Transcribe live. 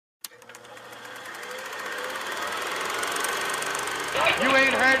You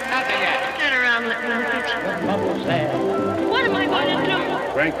ain't heard nothing yet. Get around the What bubble's that? What am I going to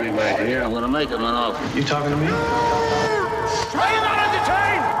do? Frankly, my dear, I'm gonna make him an offer. You talking to me? are you not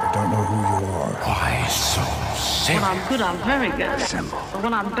entertained? I don't know who you are. Why so serious? When I'm good, I'm very good. But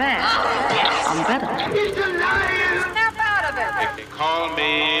when I'm bad, I'm better. He's a liar. Snap out of it. They call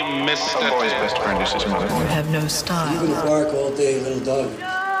me Mr. Some boy's best friend is his mother. You have no style. You can bark all day, little dog.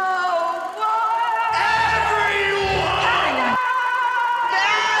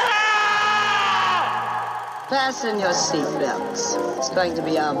 Fasten your seatbelts. It's going to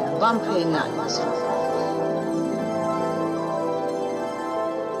be a bumpy night.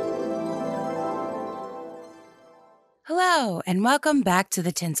 Hello, and welcome back to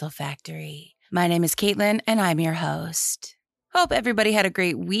the Tinsel Factory. My name is Caitlin, and I'm your host. Hope everybody had a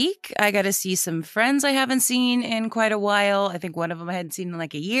great week. I got to see some friends I haven't seen in quite a while. I think one of them I hadn't seen in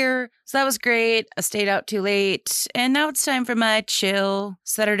like a year. So that was great. I stayed out too late. And now it's time for my chill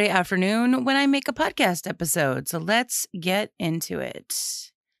Saturday afternoon when I make a podcast episode. So let's get into it.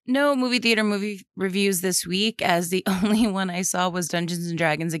 No movie theater movie reviews this week, as the only one I saw was Dungeons and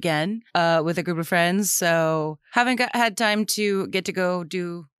Dragons again with a group of friends. So haven't had time to get to go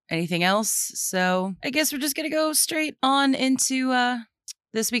do anything else. So I guess we're just going to go straight on into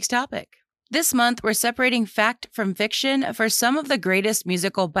this week's topic. This month, we're separating fact from fiction for some of the greatest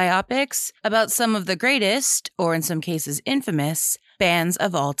musical biopics about some of the greatest, or in some cases infamous, bands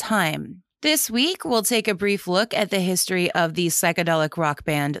of all time. This week, we'll take a brief look at the history of the psychedelic rock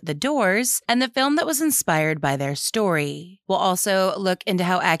band The Doors and the film that was inspired by their story. We'll also look into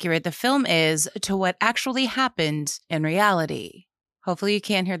how accurate the film is to what actually happened in reality. Hopefully you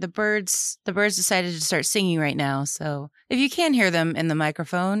can't hear the birds. The birds decided to start singing right now, so if you can hear them in the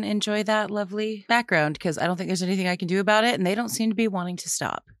microphone, enjoy that lovely background, because I don't think there's anything I can do about it, and they don't seem to be wanting to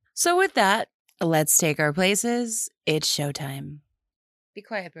stop. So with that, let's take our places. It's showtime. Be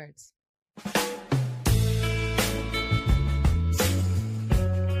quiet, birds.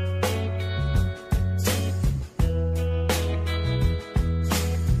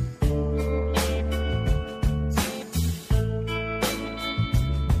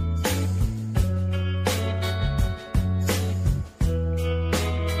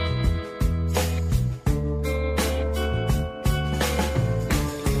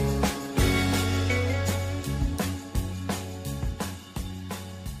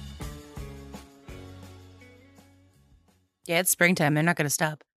 Yeah, it's springtime. They're not going to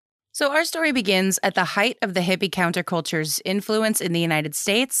stop. So our story begins at the height of the hippie counterculture's influence in the United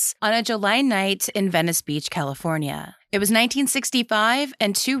States on a July night in Venice Beach, California. It was 1965,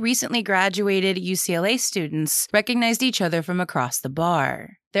 and two recently graduated UCLA students recognized each other from across the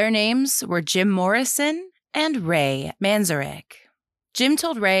bar. Their names were Jim Morrison and Ray Manzarek. Jim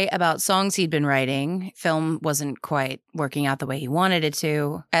told Ray about songs he'd been writing. Film wasn't quite working out the way he wanted it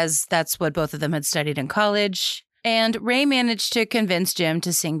to, as that's what both of them had studied in college. And Ray managed to convince Jim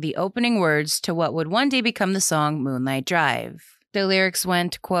to sing the opening words to what would one day become the song Moonlight Drive. The lyrics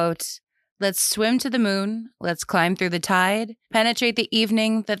went, quote, "Let's swim to the moon, let's climb through the tide, penetrate the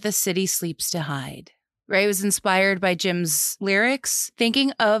evening that the city sleeps to hide." Ray was inspired by Jim's lyrics,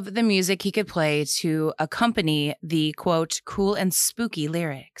 thinking of the music he could play to accompany the, quote, cool and spooky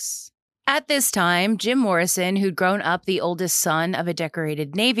lyrics. At this time, Jim Morrison, who'd grown up the oldest son of a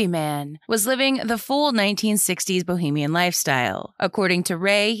decorated Navy man, was living the full 1960s bohemian lifestyle. According to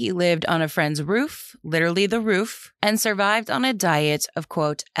Ray, he lived on a friend's roof, literally the roof, and survived on a diet of,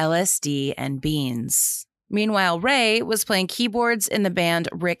 quote, LSD and beans. Meanwhile, Ray was playing keyboards in the band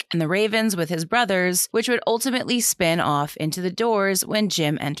Rick and the Ravens with his brothers, which would ultimately spin off into The Doors when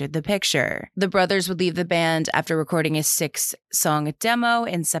Jim entered the picture. The brothers would leave the band after recording a 6-song demo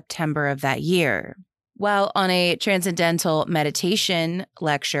in September of that year. While on a transcendental meditation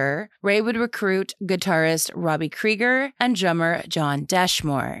lecture, Ray would recruit guitarist Robbie Krieger and drummer John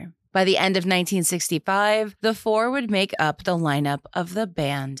Deshmore. By the end of 1965, the four would make up the lineup of the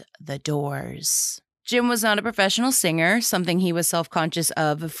band The Doors. Jim was not a professional singer, something he was self-conscious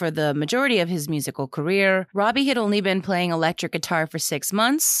of for the majority of his musical career. Robbie had only been playing electric guitar for 6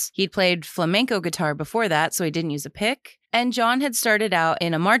 months. He'd played flamenco guitar before that, so he didn't use a pick. And John had started out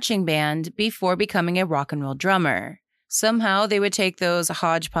in a marching band before becoming a rock and roll drummer. Somehow, they would take those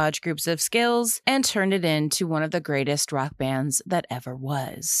hodgepodge groups of skills and turn it into one of the greatest rock bands that ever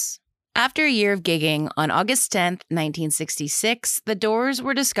was. After a year of gigging, on August 10th, 1966, The Doors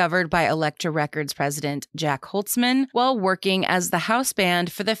were discovered by Elektra Records president Jack Holtzman while working as the house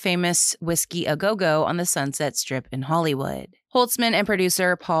band for the famous Whiskey A Go Go on the Sunset Strip in Hollywood. Holtzman and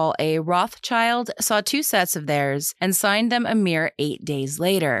producer Paul A. Rothschild saw 2 sets of theirs and signed them a mere 8 days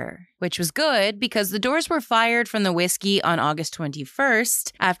later, which was good because the Doors were fired from the Whiskey on August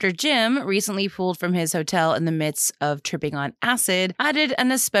 21st after Jim, recently pulled from his hotel in the midst of tripping on acid, added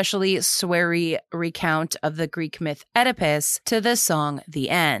an especially sweary recount of the Greek myth Oedipus to the song The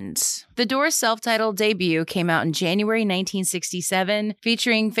End. The Doors' self-titled debut came out in January 1967,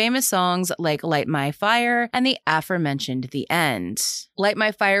 featuring famous songs like Light My Fire and the aforementioned The End. Light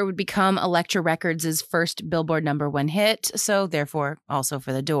My Fire would become Elektra Records' first Billboard #1 hit, so therefore also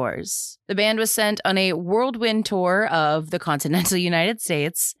for the Doors. The band was sent on a whirlwind tour of the continental United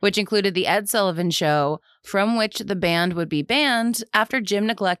States, which included the Ed Sullivan Show, from which the band would be banned after Jim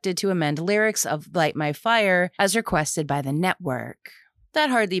neglected to amend lyrics of Light My Fire as requested by the network. That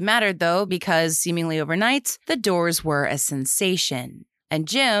hardly mattered, though, because seemingly overnight, the Doors were a sensation. And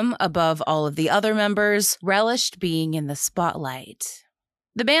Jim, above all of the other members, relished being in the spotlight.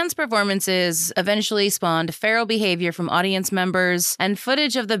 The band's performances eventually spawned feral behavior from audience members, and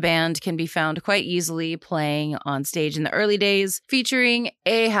footage of the band can be found quite easily playing on stage in the early days, featuring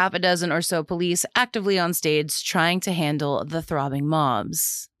a half a dozen or so police actively on stage trying to handle the throbbing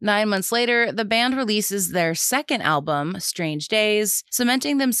mobs. 9 months later, the band releases their second album, Strange Days,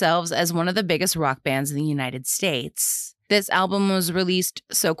 cementing themselves as one of the biggest rock bands in the United States. This album was released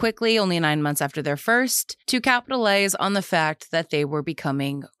so quickly, only 9 months after their first, to capitalize on the fact that they were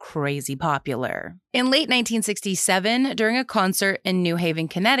becoming crazy popular. In late 1967, during a concert in New Haven,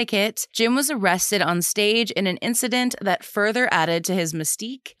 Connecticut, Jim was arrested on stage in an incident that further added to his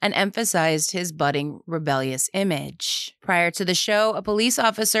mystique and emphasized his budding rebellious image. Prior to the show, a police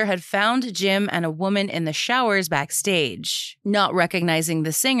officer had found Jim and a woman in the showers backstage. Not recognizing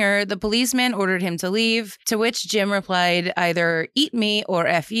the singer, the policeman ordered him to leave, to which Jim replied either "eat me" or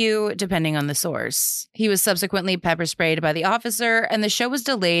 "F you," depending on the source. He was subsequently pepper sprayed by the officer, and the show was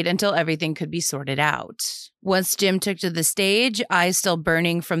delayed until everything could be sorted out. Once Jim took to the stage, eyes still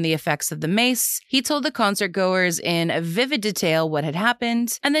burning from the effects of the mace, he told the concertgoers in vivid detail what had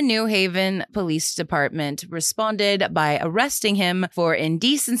happened, and the New Haven Police Department responded by arresting him for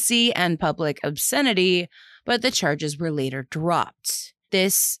indecency and public obscenity, but the charges were later dropped.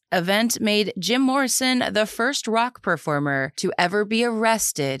 This event made Jim Morrison the first rock performer to ever be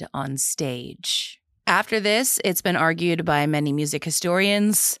arrested on stage. After this, it's been argued by many music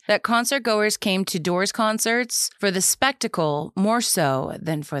historians that concertgoers came to Doors concerts for the spectacle more so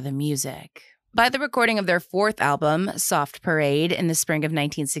than for the music. By the recording of their fourth album, Soft Parade, in the spring of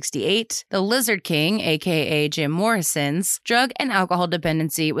 1968, the Lizard King, aka Jim Morrison's, drug and alcohol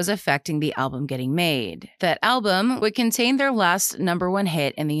dependency was affecting the album getting made. That album would contain their last #1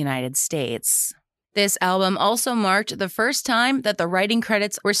 hit in the United States. This album also marked the first time that the writing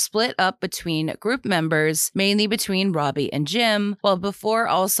credits were split up between group members, mainly between Robbie and Jim, while before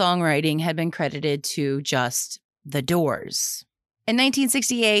all songwriting had been credited to just the Doors. In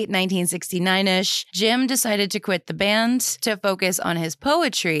 1968, 1969-ish, Jim decided to quit the band to focus on his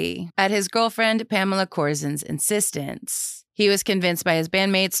poetry at his girlfriend Pamela Corzin's insistence. He was convinced by his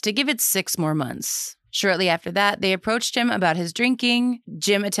bandmates to give it 6 more months. Shortly after that, they approached him about his drinking.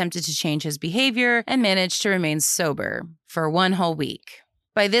 Jim attempted to change his behavior and managed to remain sober for 1 whole week.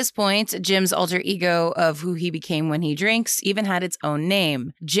 By this point, Jim's alter ego of who he became when he drinks even had its own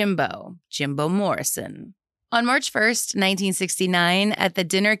name, Jimbo Morrison. On March 1st, 1969, at the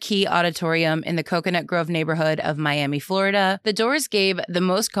Dinner Key Auditorium in the Coconut Grove neighborhood of Miami, Florida, the Doors gave the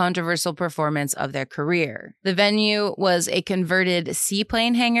most controversial performance of their career. The venue was a converted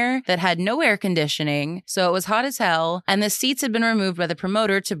seaplane hangar that had no air conditioning, so it was hot as hell, and the seats had been removed by the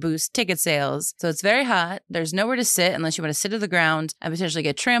promoter to boost ticket sales. So it's very hot, there's nowhere to sit unless you want to sit to the ground and potentially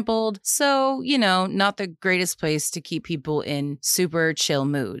get trampled, so, not the greatest place to keep people in super chill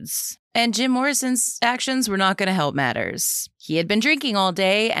moods. And Jim Morrison's actions were not going to help matters. He had been drinking all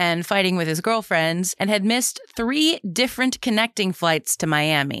day and fighting with his girlfriends and had missed 3 different connecting flights to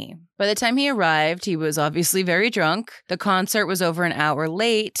Miami. By the time he arrived, he was obviously very drunk, the concert was over an hour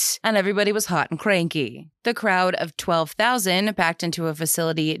late, and everybody was hot and cranky. The crowd of 12,000, packed into a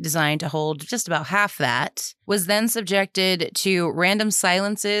facility designed to hold just about half that, was then subjected to random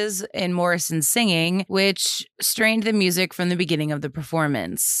silences in Morrison's singing, which strained the music from the beginning of the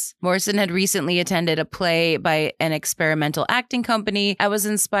performance. Morrison had recently attended a play by an experimental acting company and was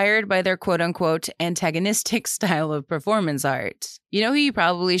inspired by their quote-unquote antagonistic style of performance art. You know who you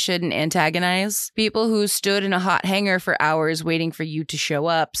probably shouldn't antagonize? People who stood in a hot hangar for hours waiting for you to show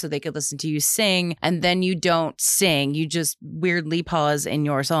up so they could listen to you sing, and then you don't sing, you just weirdly pause in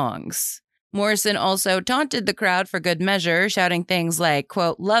your songs. Morrison also taunted the crowd for good measure, shouting things like,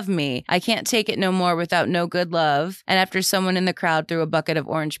 quote, "Love me, I can't take it no more without no good love." And after someone in the crowd threw a bucket of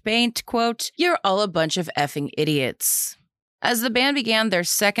orange paint, quote, "You're all a bunch of effing idiots." As the band began their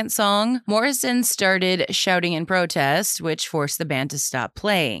second song, Morrison started shouting in protest, which forced the band to stop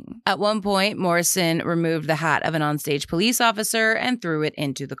playing. At one point, Morrison removed the hat of an onstage police officer and threw it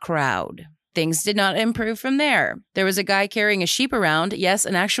into the crowd. Things did not improve from there. There was a guy carrying a sheep around, yes,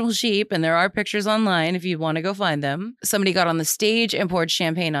 an actual sheep, and there are pictures online if you want to go find them. Somebody got on the stage and poured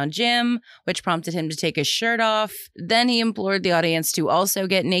champagne on Jim, which prompted him to take his shirt off. Then he implored the audience to also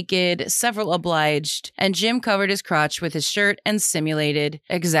get naked. Several obliged, and Jim covered his crotch with his shirt and simulated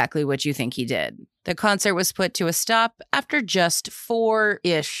exactly what you think he did. The concert was put to a stop after just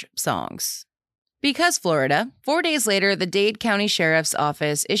 4-ish songs. Because Florida, 4 days later, the Dade County Sheriff's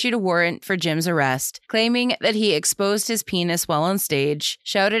Office issued a warrant for Jim's arrest, claiming that he exposed his penis while on stage,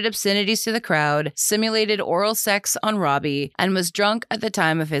 shouted obscenities to the crowd, simulated oral sex on Robbie, and was drunk at the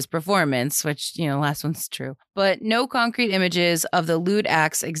time of his performance, which, last one's true. But no concrete images of the lewd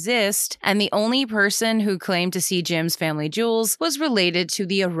acts exist, and the only person who claimed to see Jim's family jewels was related to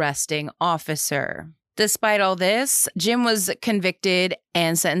the arresting officer. Despite all this, Jim was convicted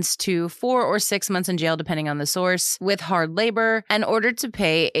and sentenced to 4 or 6 months in jail, depending on the source, with hard labor, and ordered to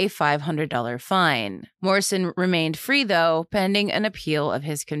pay a $500 fine. Morrison remained free, though, pending an appeal of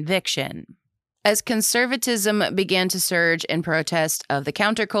his conviction. As conservatism began to surge in protest of the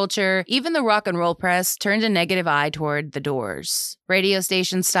counterculture, even the rock and roll press turned a negative eye toward the Doors. Radio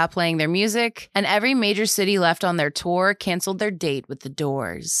stations stopped playing their music, and every major city left on their tour canceled their date with the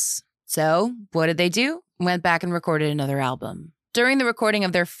Doors. So, what did they do? Went back and recorded another album. During the recording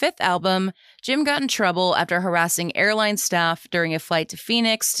of their 5th album, Jim got in trouble after harassing airline staff during a flight to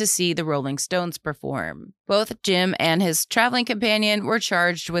Phoenix to see the Rolling Stones perform. Both Jim and his traveling companion were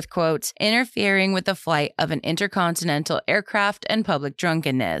charged with, quote, interfering with the flight of an intercontinental aircraft and public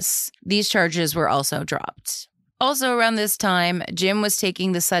drunkenness. These charges were also dropped. Also around this time, Jim was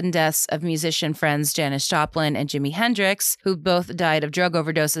taking the sudden deaths of musician friends Janis Joplin and Jimi Hendrix, who both died of drug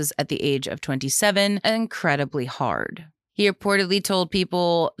overdoses at the age of 27, incredibly hard. He reportedly told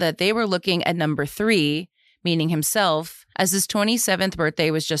people that they were looking at number 3, meaning himself, as his 27th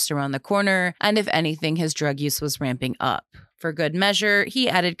birthday was just around the corner, and if anything, his drug use was ramping up. For good measure, he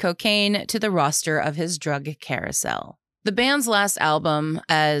added cocaine to the roster of his drug carousel. The band's last album,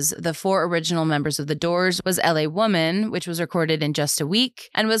 as the 4 original members of the Doors, was LA Woman, which was recorded in just a week,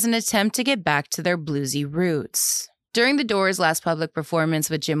 and was an attempt to get back to their bluesy roots. During the Doors' last public performance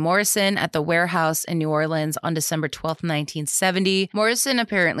with Jim Morrison at the Warehouse in New Orleans on December 12, 1970, Morrison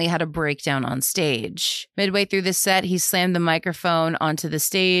apparently had a breakdown on stage. Midway through the set, he slammed the microphone onto the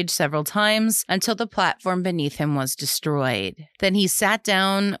stage several times until the platform beneath him was destroyed. Then he sat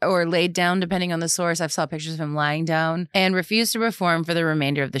down, or laid down depending on the source, I saw pictures of him lying down, and refused to perform for the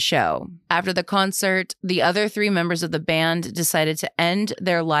remainder of the show. After the concert, the other 3 members of the band decided to end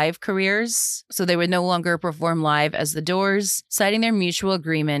their live careers, so they would no longer perform live as the Doors, citing their mutual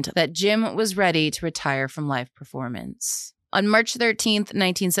agreement that Jim was ready to retire from live performance. On March 13,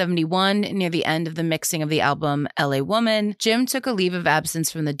 1971, near the end of the mixing of the album LA Woman, Jim took a leave of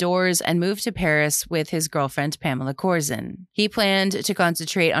absence from the Doors and moved to Paris with his girlfriend Pamela Corzine. He planned to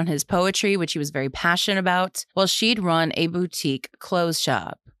concentrate on his poetry, which he was very passionate about, while she'd run a boutique clothes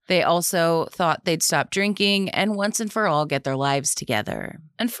shop. They also thought they'd stop drinking and once and for all get their lives together.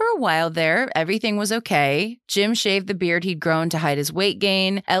 And for a while there, everything was okay. Jim shaved the beard he'd grown to hide his weight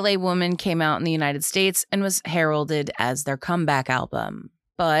gain. LA Woman came out in the United States and was heralded as their comeback album.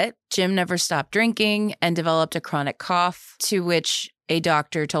 But Jim never stopped drinking and developed a chronic cough, to which a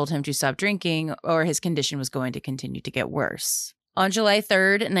doctor told him to stop drinking or his condition was going to continue to get worse. On July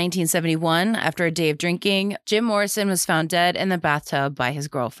 3rd, 1971, after a day of drinking, Jim Morrison was found dead in the bathtub by his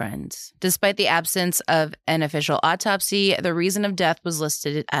girlfriend. Despite the absence of an official autopsy, the reason of death was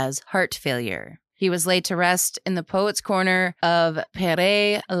listed as heart failure. He was laid to rest in the Poets' Corner of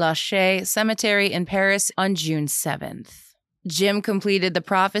Père Lachaise Cemetery in Paris on June 7th. Jim completed the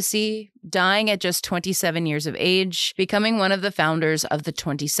prophecy, dying at just 27 years of age, becoming one of the founders of the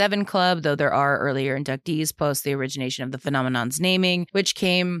 27 Club, though there are earlier inductees post the origination of the phenomenon's naming, which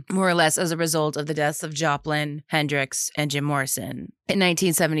came more or less as a result of the deaths of Joplin, Hendrix, and Jim Morrison. In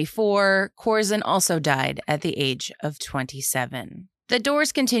 1974, Corzine also died at the age of 27. The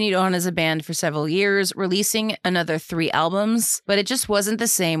Doors continued on as a band for several years, releasing another 3 albums, but it just wasn't the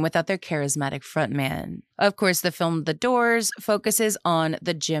same without their charismatic frontman. Of course, the film The Doors focuses on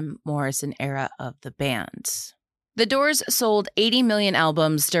the Jim Morrison era of the band. The Doors sold 80 million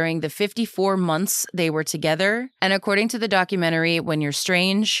albums during the 54 months they were together, and according to the documentary When You're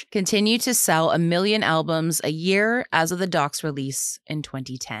Strange, continued to sell 1 million albums a year as of the doc's release in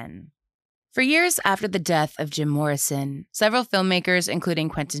 2010. For years after the death of Jim Morrison, several filmmakers, including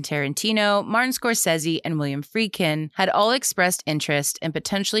Quentin Tarantino, Martin Scorsese, and William Friedkin, had all expressed interest in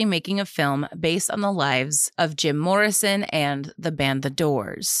potentially making a film based on the lives of Jim Morrison and the band The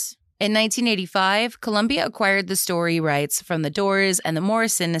Doors. In 1985, Columbia acquired the story rights from The Doors and the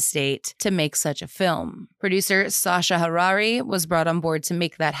Morrison estate to make such a film. Producer Sacha Harari was brought on board to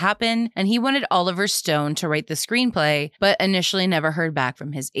make that happen, and he wanted Oliver Stone to write the screenplay, but initially never heard back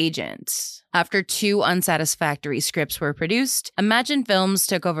from his agent. After 2 unsatisfactory scripts were produced, Imagine Films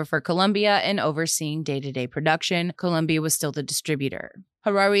took over for Columbia in overseeing day-to-day production. Columbia was still the distributor.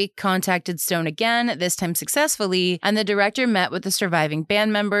 Harari contacted Stone again, this time successfully, and the director met with the surviving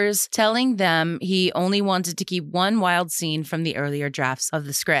band members, telling them he only wanted to keep one wild scene from the earlier drafts of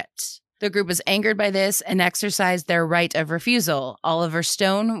the script. The group was angered by this and exercised their right of refusal. Oliver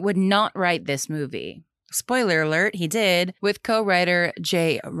Stone would not write this movie. Spoiler alert, he did, with co-writer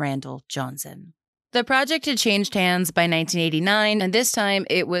J. Randall Johnson. The project had changed hands by 1989, and this time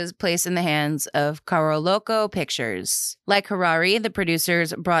it was placed in the hands of Caro Loco Pictures. Like Harari, the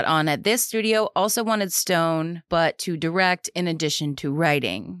producers brought on at this studio also wanted Stone, but to direct in addition to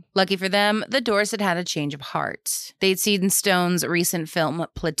writing. Lucky for them, the Doors had had a change of heart. They'd seen Stone's recent film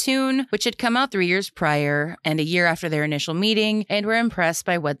Platoon, which had come out 3 years prior and a year after their initial meeting, and were impressed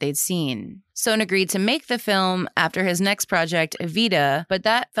by what they'd seen. Stone agreed to make the film after his next project, Evita, but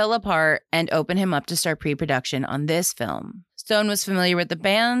that fell apart and opened him up to start pre-production on this film. Stone was familiar with the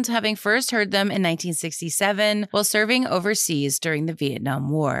band, having first heard them in 1967 while serving overseas during the Vietnam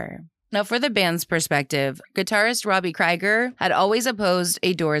War. Now, for the band's perspective, guitarist Robbie Krieger had always opposed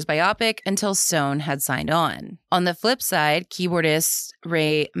a Doors biopic until Stone had signed on. On the flip side, keyboardist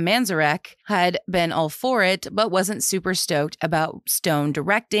Ray Manzarek had been all for it, but wasn't super stoked about Stone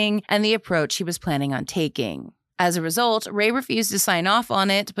directing and the approach he was planning on taking. As a result, Ray refused to sign off on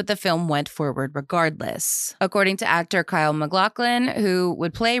it, but the film went forward regardless. According to actor Kyle MacLachlan, who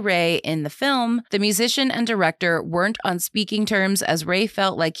would play Ray in the film, the musician and director weren't on speaking terms as Ray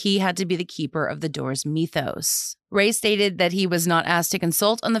felt like he had to be the keeper of the Doors' mythos. Ray stated that he was not asked to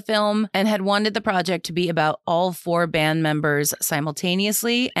consult on the film and had wanted the project to be about all 4 band members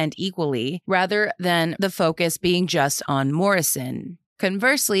simultaneously and equally, rather than the focus being just on Morrison.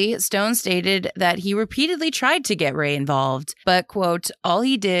 Conversely, Stone stated that he repeatedly tried to get Ray involved, but, quote, all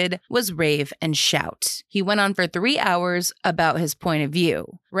he did was rave and shout. He went on for 3 hours about his point of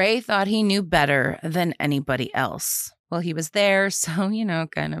view. Ray thought he knew better than anybody else. Well, he was there, so,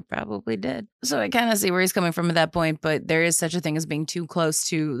 kind of probably did. So I kind of see where he's coming from at that point, but there is such a thing as being too close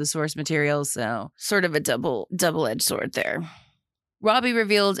to the source material, so sort of a double-edged sword there. Robbie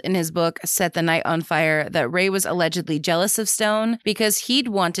revealed in his book, Set the Night on Fire, that Ray was allegedly jealous of Stone because he'd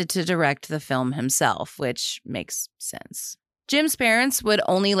wanted to direct the film himself, which makes sense. Jim's parents would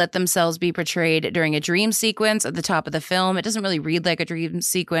only let themselves be portrayed during a dream sequence at the top of the film. It doesn't really read like a dream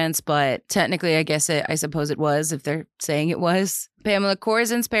sequence, but technically, I suppose it was, if they're saying it was. Pamela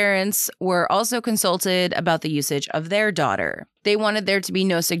Corzin's parents were also consulted about the usage of their daughter. They wanted there to be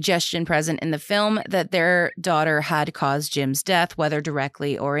no suggestion present in the film that their daughter had caused Jim's death, whether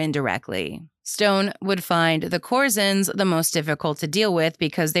directly or indirectly. Stone would find the Corzins the most difficult to deal with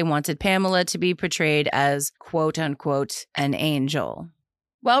because they wanted Pamela to be portrayed as, quote-unquote, an angel.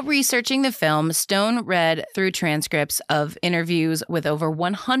 While researching the film, Stone read through transcripts of interviews with over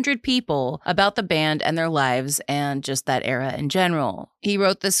 100 people about the band and their lives and just that era in general. He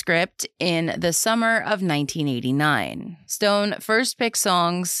wrote the script in the summer of 1989. Stone first picked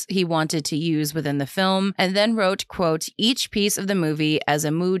songs he wanted to use within the film and then wrote, quote, each piece of the movie as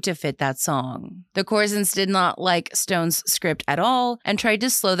a mood to fit that song. The Corzins did not like Stone's script at all and tried to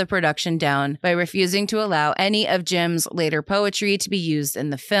slow the production down by refusing to allow any of Jim's later poetry to be used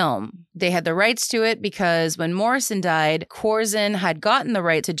in the film. They had the rights to it because when Morrison died, Corzin had gotten the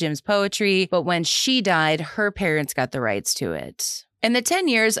right to Jim's poetry, but when she died, her parents got the rights to it. In the 10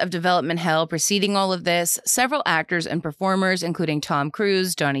 years of development hell preceding all of this, several actors and performers, including Tom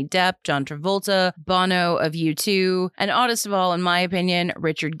Cruise, Johnny Depp, John Travolta, Bono of U2, and oddest of all, in my opinion,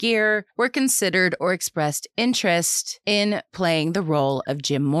 Richard Gere, were considered or expressed interest in playing the role of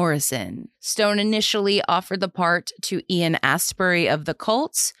Jim Morrison. Stone initially offered the part to Ian Astbury of The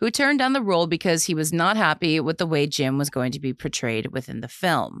Cults, who turned down the role because he was not happy with the way Jim was going to be portrayed within the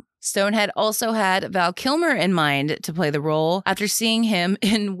film. Stone had also had Val Kilmer in mind to play the role after seeing him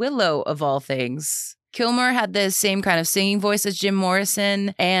in Willow, of all things. Kilmer had the same kind of singing voice as Jim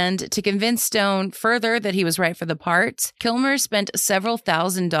Morrison, and to convince Stone further that he was right for the part, Kilmer spent several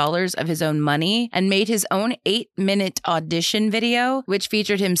 $1,000s of his own money and made his own 8-minute audition video, which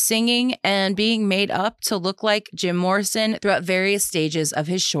featured him singing and being made up to look like Jim Morrison throughout various stages of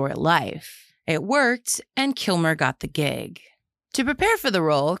his short life. It worked, and Kilmer got the gig. To prepare for the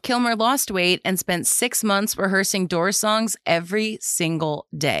role, Kilmer lost weight and spent 6 months rehearsing Doors songs every single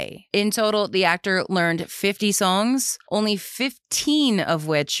day. In total, the actor learned 50 songs, only 15 of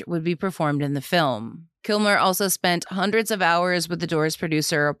which would be performed in the film. Kilmer also spent hundreds of hours with the Doors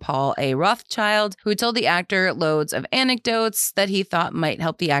producer Paul A. Rothchild, who told the actor loads of anecdotes that he thought might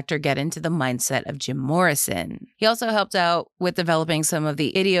help the actor get into the mindset of Jim Morrison. He also helped out with developing some of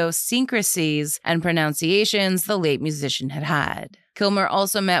the idiosyncrasies and pronunciations the late musician had had. Kilmer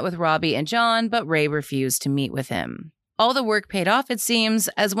also met with Robbie and John, but Ray refused to meet with him. All the work paid off, it seems,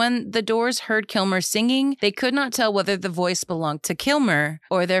 as when the Doors heard Kilmer singing, they could not tell whether the voice belonged to Kilmer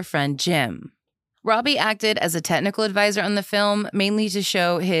or their friend Jim. Robbie acted as a technical advisor on the film, mainly to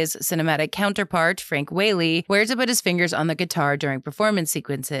show his cinematic counterpart, Frank Whaley, where to put his fingers on the guitar during performance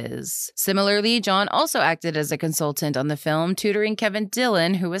sequences. Similarly, John also acted as a consultant on the film, tutoring Kevin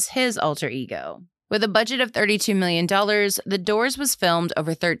Dillon, who was his alter ego. With a budget of $32 million, The Doors was filmed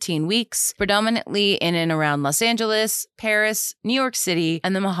over 13 weeks, predominantly in and around Los Angeles, Paris, New York City,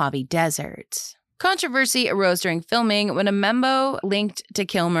 and the Mojave Desert. Controversy arose during filming when a memo linked to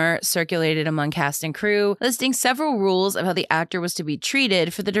Kilmer circulated among cast and crew, listing several rules of how the actor was to be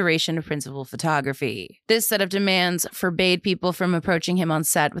treated for the duration of principal photography. This set of demands forbade people from approaching him on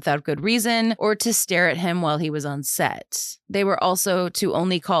set without good reason or to stare at him while he was on set. They were also to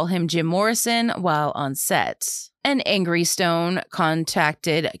only call him Jim Morrison while on set. An angry Stone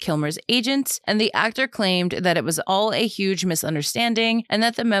contacted Kilmer's agent, and the actor claimed that it was all a huge misunderstanding and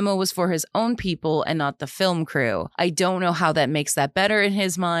that the memo was for his own people and not the film crew. I don't know how that makes that better in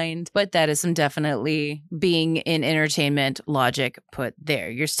his mind, but that is some definitely being in entertainment logic put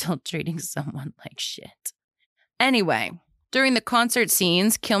there. You're still treating someone like shit. Anyway. During the concert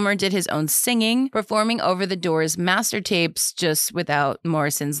scenes, Kilmer did his own singing, performing over the Doors' master tapes just without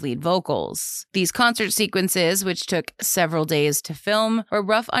Morrison's lead vocals. These concert sequences, which took several days to film, were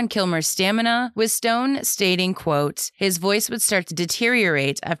rough on Kilmer's stamina, with Stone stating, quote, his voice would start to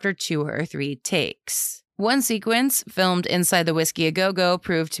deteriorate after 2 or 3 takes. One sequence, filmed inside the Whiskey A Go-Go,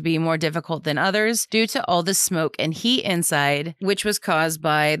 proved to be more difficult than others due to all the smoke and heat inside, which was caused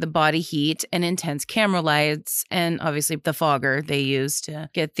by the body heat and intense camera lights, and obviously the fogger they used to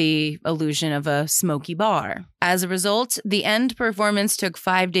get the illusion of a smoky bar. As a result, the end performance took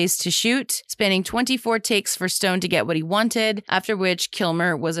 5 days to shoot, spanning 24 takes for Stone to get what he wanted, after which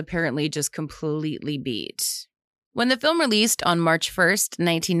Kilmer was apparently just completely beat. When the film released on March 1st,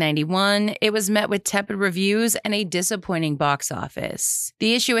 1991, it was met with tepid reviews and a disappointing box office.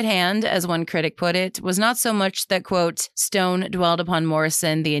 The issue at hand, as one critic put it, was not so much that, quote, Stone dwelled upon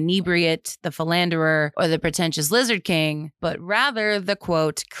Morrison, the inebriate, the philanderer, or the pretentious lizard king, but rather the,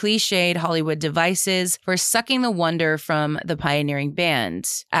 quote, cliched Hollywood devices for sucking the wonder from the pioneering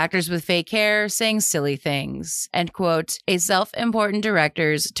band. Actors with fake hair saying silly things, and, quote, a self-important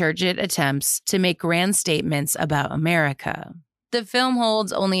director's turgid attempts to make grand statements about America. The film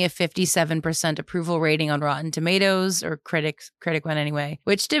holds only a 57% approval rating on Rotten Tomatoes, or critic one anyway,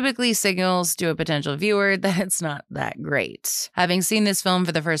 which typically signals to a potential viewer that it's not that great. Having seen this film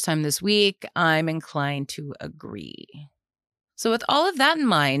for the first time this week, I'm inclined to agree. So with all of that in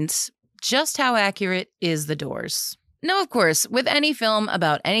mind, just how accurate is The Doors? No, of course, with any film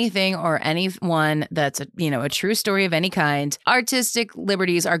about anything or anyone that's a true story of any kind, artistic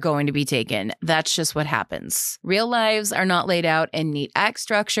liberties are going to be taken. That's just what happens. Real lives are not laid out in neat act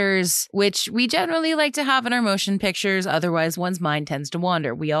structures, which we generally like to have in our motion pictures. Otherwise, one's mind tends to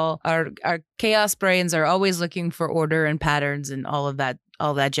wander. Our chaos brains are always looking for order and patterns and all that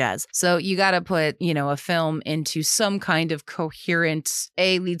jazz. So you got to put, a film into some kind of coherent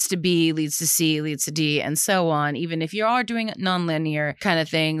A leads to B, leads to C, leads to D, and so on. Even if you are doing nonlinear kind of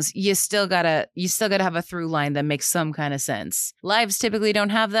things, you still gotta have a through line that makes some kind of sense. Lives typically don't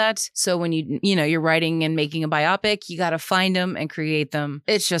have that. So when you're writing and making a biopic, you got to find them and create them.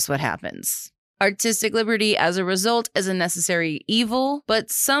 It's just what happens. Artistic liberty, as a result, is a necessary evil,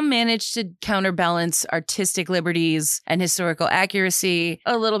 but some manage to counterbalance artistic liberties and historical accuracy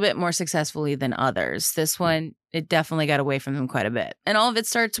a little bit more successfully than others. This one it definitely got away from them quite a bit. And all of it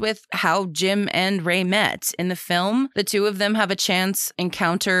starts with how Jim and Ray met. In the film, the two of them have a chance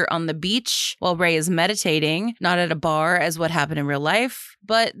encounter on the beach while Ray is meditating, not at a bar as what happened in real life,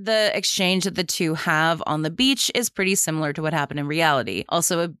 but the exchange that the two have on the beach is pretty similar to what happened in reality.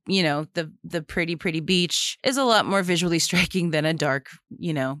 Also, the pretty beach is a lot more visually striking than a dark,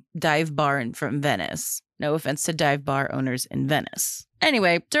 dive bar from Venice. No offense to dive bar owners in Venice.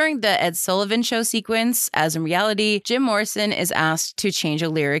 Anyway, during the Ed Sullivan Show sequence, as in reality, Jim Morrison is asked to change a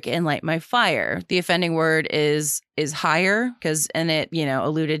lyric in Light My Fire. The offending word is higher, because in it,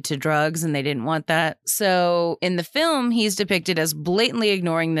 alluded to drugs and they didn't want that. So in the film, he's depicted as blatantly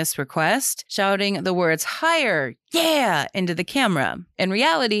ignoring this request, shouting the words higher, yeah, into the camera. In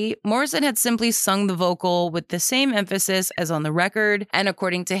reality, Morrison had simply sung the vocal with the same emphasis as on the record, and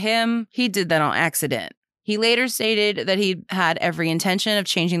according to him, he did that on accident. He later stated that he had every intention of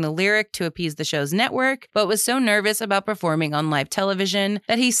changing the lyric to appease the show's network, but was so nervous about performing on live television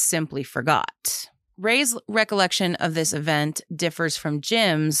that he simply forgot. Ray's recollection of this event differs from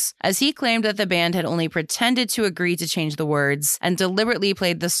Jim's, as he claimed that the band had only pretended to agree to change the words and deliberately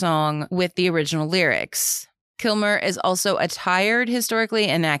played the song with the original lyrics. Kilmer is also attired historically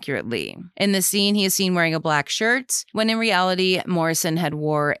inaccurately. In the scene, he is seen wearing a black shirt, when in reality, Morrison had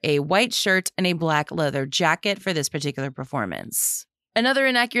wore a white shirt and a black leather jacket for this particular performance. Another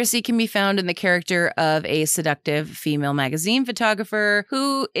inaccuracy can be found in the character of a seductive female magazine photographer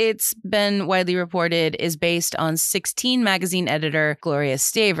who, it's been widely reported, is based on 16 magazine editor Gloria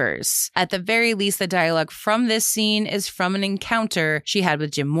Stavers. At the very least, the dialogue from this scene is from an encounter she had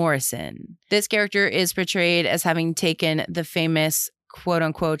with Jim Morrison. This character is portrayed as having taken the famous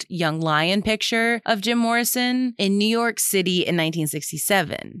quote-unquote young lion picture of Jim Morrison in New York City in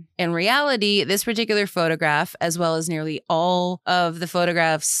 1967. In reality, this particular photograph, as well as nearly all of the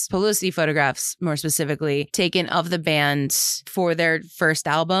photographs, publicity photographs more specifically, taken of the band for their first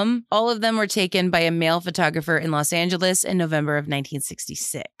album, all of them were taken by a male photographer in Los Angeles in November of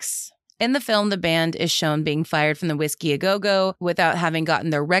 1966. In the film, the band is shown being fired from the Whiskey A Go-Go without having gotten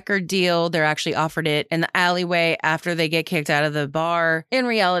their record deal. They're actually offered it in the alleyway after they get kicked out of the bar. In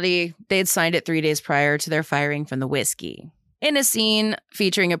reality, they'd signed it 3 days prior to their firing from the Whiskey. In a scene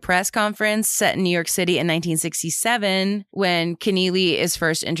featuring a press conference set in New York City in 1967, when Keneally is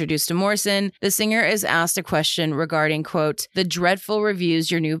first introduced to Morrison, the singer is asked a question regarding, quote, the dreadful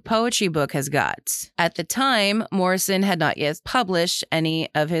reviews your new poetry book has got. At the time, Morrison had not yet published any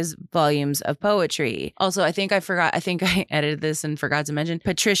of his volumes of poetry. Also, I think I edited this and forgot to mention,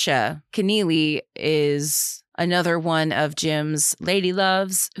 Patricia Keneally is another one of Jim's lady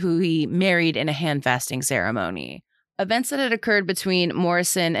loves who he married in a hand fasting ceremony. Events that had occurred between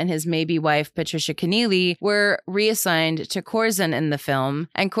Morrison and his maybe wife, Patricia Keneally, were reassigned to Corzine in the film,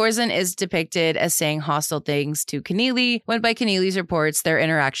 and Corzine is depicted as saying hostile things to Keneally, when by Keneally's reports, their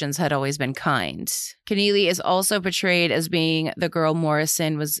interactions had always been kind. Keneally is also portrayed as being the girl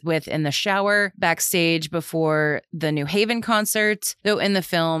Morrison was with in the shower backstage before the New Haven concert, though in the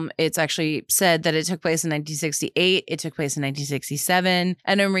film, it's actually said that it took place in 1968, it took place in 1967,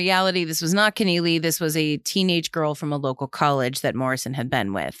 and in reality, this was not Keneally, this was a teenage girl from a local college that Morrison had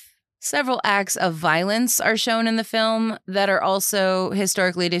been with. Several acts of violence are shown in the film that are also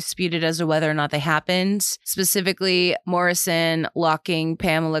historically disputed as to whether or not they happened. Specifically, Morrison locking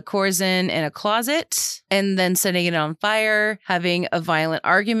Pamela Corzine in a closet and then setting it on fire, having a violent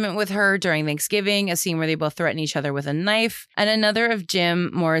argument with her during Thanksgiving, a scene where they both threaten each other with a knife, and another of Jim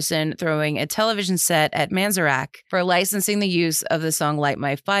Morrison throwing a television set at Manzarek for licensing the use of the song Light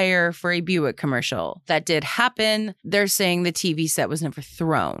My Fire for a Buick commercial. That did happen. They're saying the TV set was never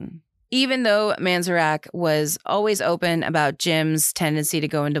thrown. Even though Manzarek was always open about Jim's tendency to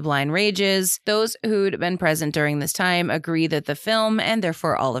go into blind rages, those who'd been present during this time agree that the film, and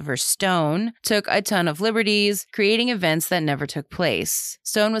therefore Oliver Stone, took a ton of liberties, creating events that never took place.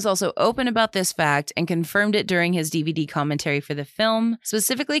 Stone was also open about this fact and confirmed it during his DVD commentary for the film,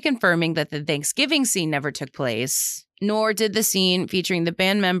 specifically confirming that the Thanksgiving scene never took place, nor did the scene featuring the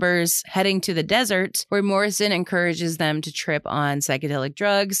band members heading to the desert, where Morrison encourages them to trip on psychedelic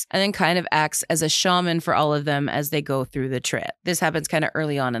drugs and then kind of acts as a shaman for all of them as they go through the trip. This happens kind of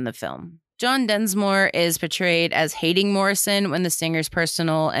early on in the film. John Densmore is portrayed as hating Morrison when the singer's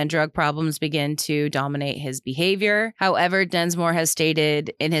personal and drug problems begin to dominate his behavior. However, Densmore has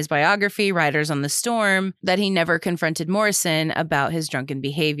stated in his biography, Riders on the Storm, that he never confronted Morrison about his drunken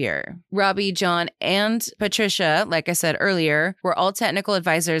behavior. Robbie, John, and Patricia, like I said earlier, were all technical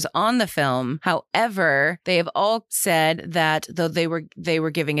advisors on the film. However, they have all said that though they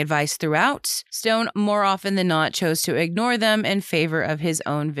were giving advice throughout, Stone more often than not chose to ignore them in favor of his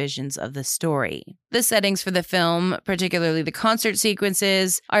own visions of the story. The settings for the film, particularly the concert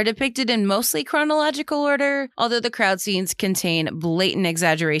sequences, are depicted in mostly chronological order, although the crowd scenes contain blatant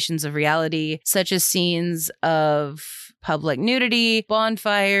exaggerations of reality, such as scenes of public nudity,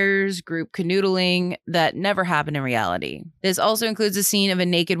 bonfires, group canoodling that never happen in reality. This also includes a scene of a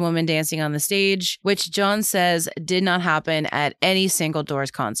naked woman dancing on the stage, which John says did not happen at any single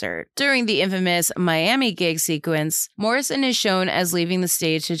Doors concert. During the infamous Miami gig sequence, Morrison is shown as leaving the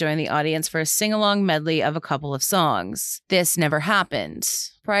stage to join the audience for a sing-along medley of a couple of songs. This never happened.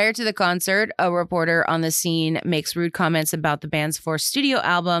 Prior to the concert, a reporter on the scene makes rude comments about the band's fourth studio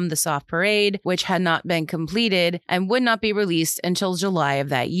album, The Soft Parade, which had not been completed and would not be released until July of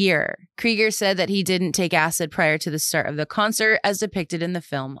that year. Krieger said that he didn't take acid prior to the start of the concert, as depicted in the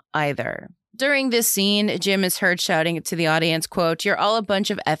film either. During this scene, Jim is heard shouting to the audience, quote, "You're all a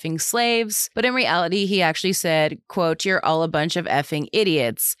bunch of effing slaves." But in reality, he actually said, quote, "You're all a bunch of effing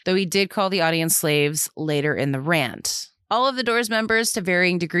idiots," though he did call the audience slaves later in the rant. All of the Doors members, to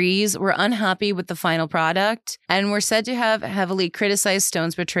varying degrees, were unhappy with the final product and were said to have heavily criticized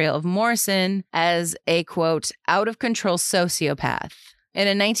Stone's portrayal of Morrison as a, quote, "out-of-control sociopath." In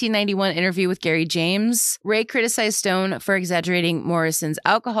a 1991 interview with Gary James, Ray criticized Stone for exaggerating Morrison's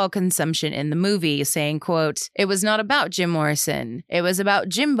alcohol consumption in the movie, saying, quote, "It was not about Jim Morrison. It was about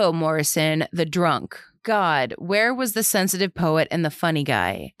Jimbo Morrison, the drunk. God, where was the sensitive poet and the funny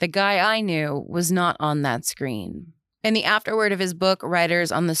guy? The guy I knew was not on that screen." In the afterword of his book,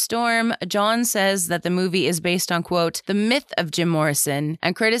 Riders on the Storm, John says that the movie is based on, quote, "the myth of Jim Morrison,"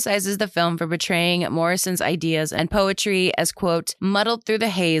 and criticizes the film for portraying Morrison's ideas and poetry as, quote, "muddled through the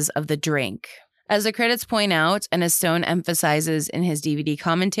haze of the drink." As the credits point out, and as Stone emphasizes in his DVD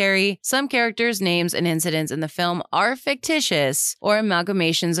commentary, some characters' names and incidents in the film are fictitious or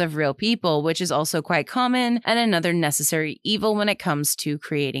amalgamations of real people, which is also quite common and another necessary evil when it comes to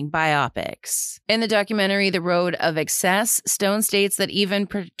creating biopics. In the documentary The Road of Excess, Stone states that even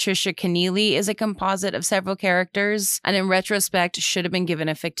Patricia Keneally is a composite of several characters and in retrospect should have been given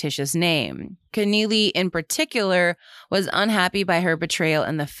a fictitious name. Keneally, in particular, was unhappy by her portrayal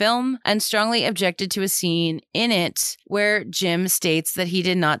in the film and strongly objected to a scene in it where Jim states that he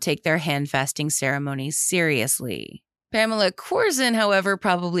did not take their hand-fasting ceremonies seriously. Pamela Corzine, however,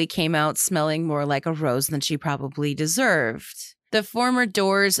 probably came out smelling more like a rose than she probably deserved. The former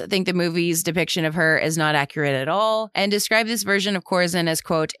Doors think the movie's depiction of her is not accurate at all and describe this version of Corzine as,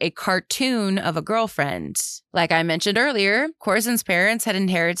 quote, "a cartoon of a girlfriend." Like I mentioned earlier, Corzine's parents had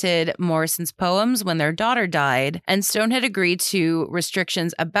inherited Morrison's poems when their daughter died, and Stone had agreed to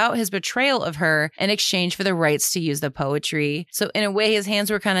restrictions about his betrayal of her in exchange for the rights to use the poetry. So in a way, his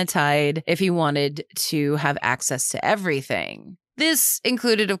hands were kind of tied if he wanted to have access to everything. This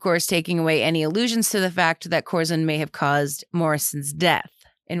included, of course, taking away any allusions to the fact that Corzine may have caused Morrison's death.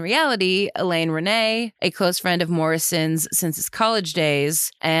 In reality, Elaine Renee, a close friend of Morrison's since his college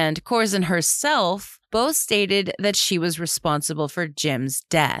days, and Corzine herself both stated that she was responsible for Jim's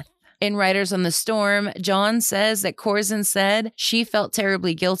death. In Riders on the Storm, John says that Corzine said she felt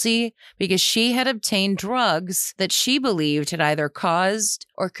terribly guilty because she had obtained drugs that she believed had either caused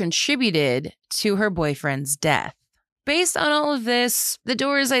or contributed to her boyfriend's death. Based on all of this, the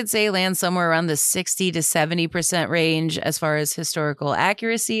Doors, I'd say, land somewhere around the 60 to 70% range as far as historical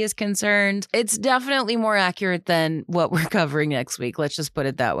accuracy is concerned. It's definitely more accurate than what we're covering next week. Let's just put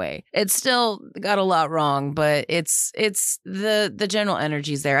it that way. It's still got a lot wrong, but it's the general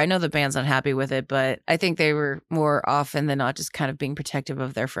energy's there. I know the band's unhappy with it, but I think they were more often than not just kind of being protective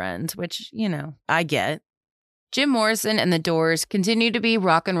of their friend, which, you know, I get. Jim Morrison and the Doors continue to be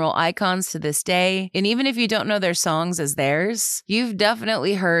rock and roll icons to this day, and even if you don't know their songs as theirs, you've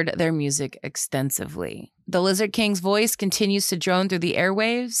definitely heard their music extensively. The Lizard King's voice continues to drone through the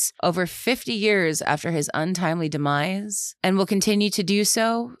airwaves over 50 years after his untimely demise, and will continue to do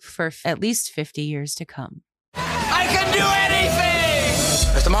so for at least 50 years to come. I can do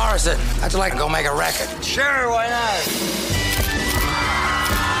anything! Mr. Morrison, how'd you like to go make a record? Sure, why not?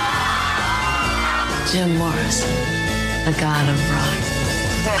 Jim Morrison, the god of rock.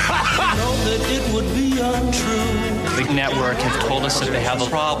 The network have told us that they have a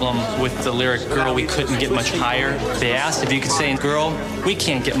problem with the lyric, "Girl, we couldn't get much higher." They asked if you could say, "Girl, we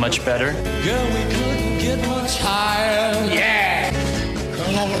can't get much better." Girl, we couldn't get much higher. Yeah!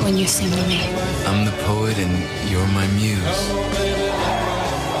 I love it when you sing to me. I'm the poet and you're my muse.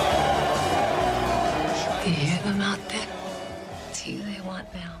 You hear them out there? It's you they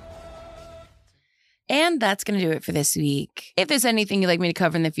want now. And that's going to do it for this week. If there's anything you'd like me to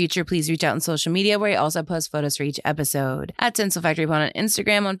cover in the future, please reach out on social media where I also post photos for each episode. At Tinsel Factory Pod on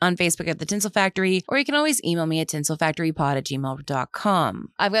Instagram, on Facebook at The Tinsel Factory, or you can always email me at tinselfactorypod@gmail.com.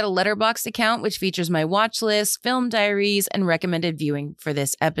 I've got a Letterboxd account which features my watch list, film diaries, and recommended viewing for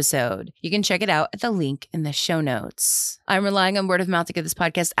this episode. You can check it out at the link in the show notes. I'm relying on word of mouth to get this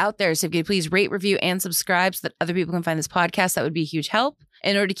podcast out there, so if you could please rate, review, and subscribe so that other people can find this podcast, that would be a huge help.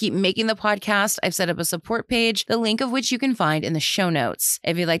 In order to keep making the podcast, I've set up a support page, the link of which you can find in the show notes.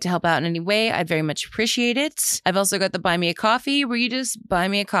 If you'd like to help out in any way, I'd very much appreciate it. I've also got the Buy Me a Coffee, where you just buy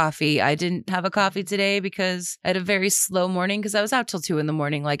me a coffee. I didn't have a coffee today because I had a very slow morning because I was out till 2 a.m.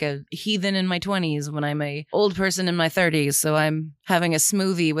 like a heathen in my 20s when I'm a old person in my 30s. So I'm having a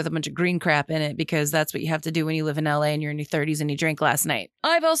smoothie with a bunch of green crap in it because that's what you have to do when you live in LA and you're in your 30s and you drank last night.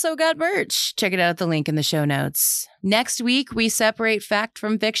 I've also got merch. Check it out at the link in the show notes. Next week, we separate fact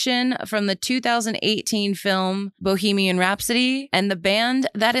from fiction from the 2018 film Bohemian Rhapsody and the band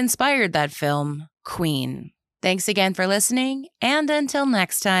that inspired that film, Queen. Thanks again for listening, and until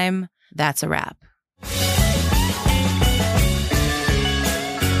next time, that's a wrap.